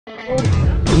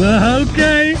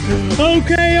Okay. Everybody,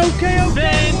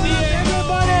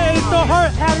 it's the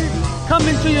Heart Hatters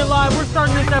coming to you live. We're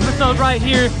starting this episode right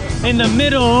here in the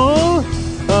middle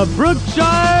of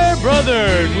Brookshire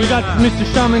Brothers. We got Mr.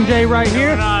 Shaman Jay right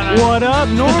here. What up?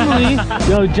 Normally,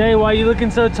 yo Jay, why you looking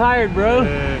so tired, bro?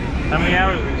 How many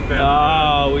hours have we spent?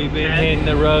 Oh, we've been hitting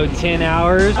the road 10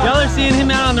 hours. Y'all are seeing him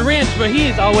out on the ranch, but he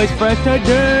is always fresh to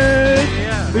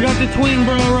death. We got the twin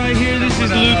bro right here. This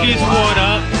is Lucas. What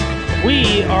up?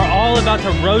 We are all about to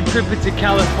road trip it to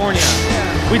California.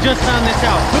 We just found this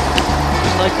out.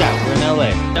 Just like that, we're in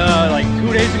LA. Like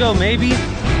 2 days ago, maybe.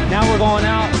 Now we're going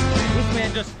out. This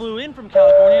man just flew in from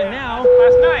California now.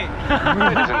 Last night.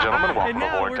 Ladies and gentlemen, welcome And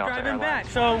now aboard we're Delta driving back.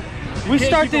 Airlines. So we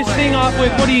start this thing off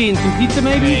with, what are you eating, some pizza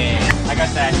maybe? I got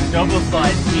that double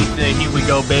slice pizza. Here we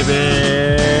go,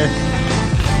 baby.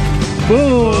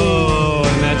 Boom!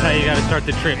 And that's how you gotta start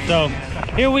the trip. So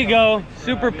here we go,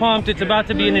 super pumped. It's about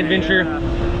to be an adventure.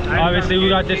 Obviously we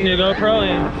got this new GoPro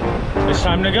and it's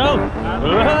time to go.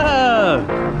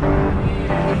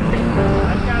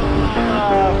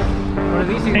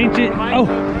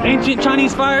 Ancient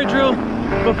Chinese fire drill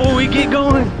before we get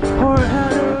going.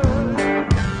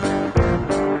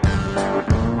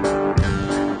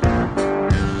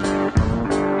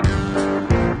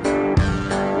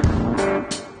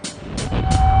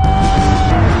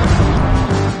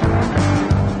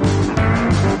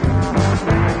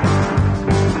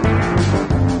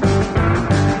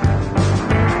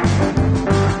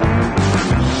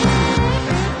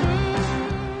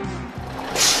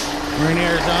 We're in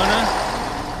Arizona.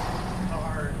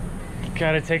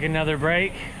 Gotta take another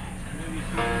break.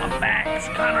 My back's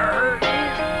kinda hurting.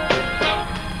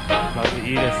 About to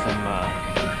eat us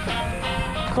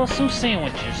some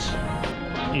sandwiches.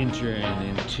 Entering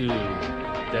into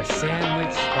the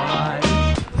sandwich spot.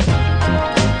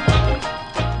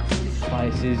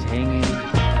 Spices hanging.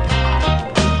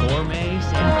 Gourmet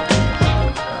sandwiches.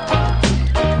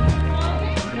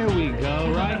 There we go.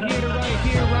 Right here, right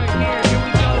here, right here. Here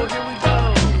we go, here we go.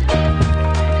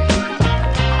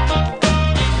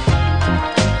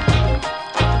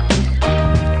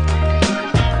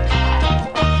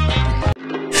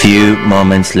 Few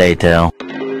moments later.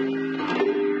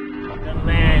 The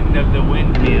land of the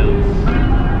windmills.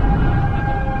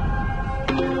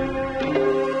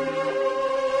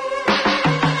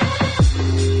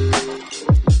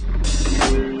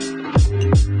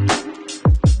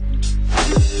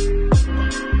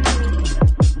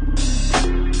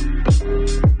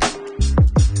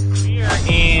 We are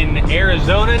in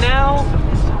Arizona now.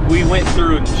 We went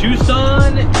through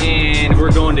Tucson and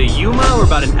we're going to Yuma. We're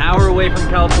about an hour away from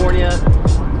California.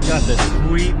 Got the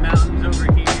sweet mountains over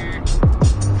here.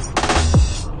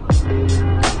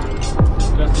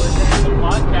 Just listening to the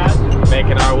podcast,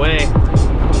 making our way.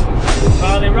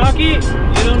 Charlie Rocky,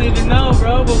 you don't even know,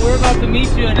 bro, but we're about to meet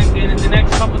you in the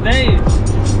next couple days.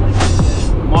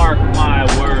 Mark my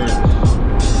words.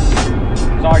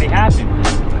 It's already happened.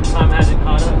 Time hasn't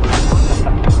caught up.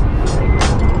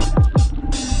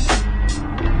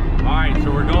 Alright, so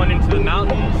we're going into the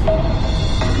mountains.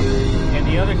 And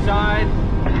the other side,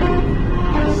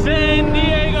 San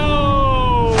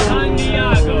Diego! San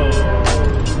Diego!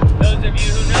 Those of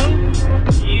you who know,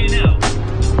 you know.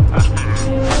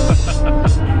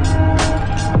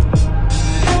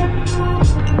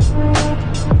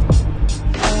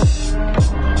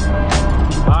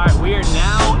 Alright, we are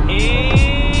now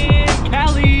in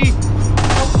Cali.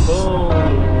 Boom.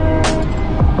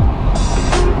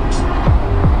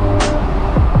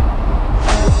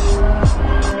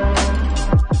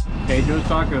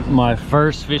 Tacos. My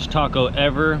first fish taco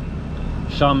ever.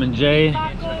 Shaman Jay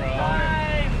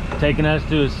taking us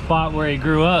to a spot where he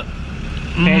grew up.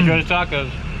 Pedro's Tacos.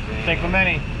 San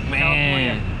Clemente.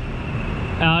 Man,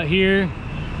 out here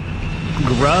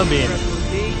grubbing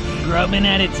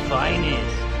at its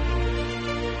finest.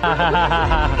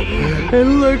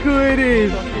 And look who it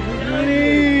is.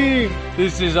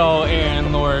 This is all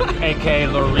Aaron Lord, aka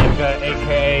Lorica,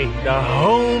 aka the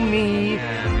homie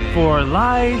for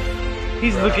life.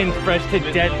 He's looking fresh to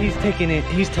death. He's taking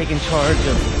charge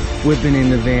of whipping in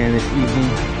the van this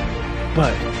evening.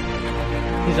 But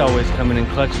he's always coming in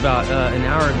clutch. About an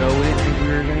hour ago, we didn't think we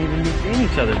were gonna even be seeing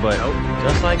each other, but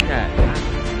just like that.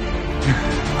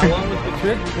 How long was the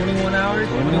trip? 21 hours?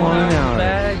 21 hours.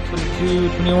 Bag, 22,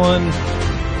 21.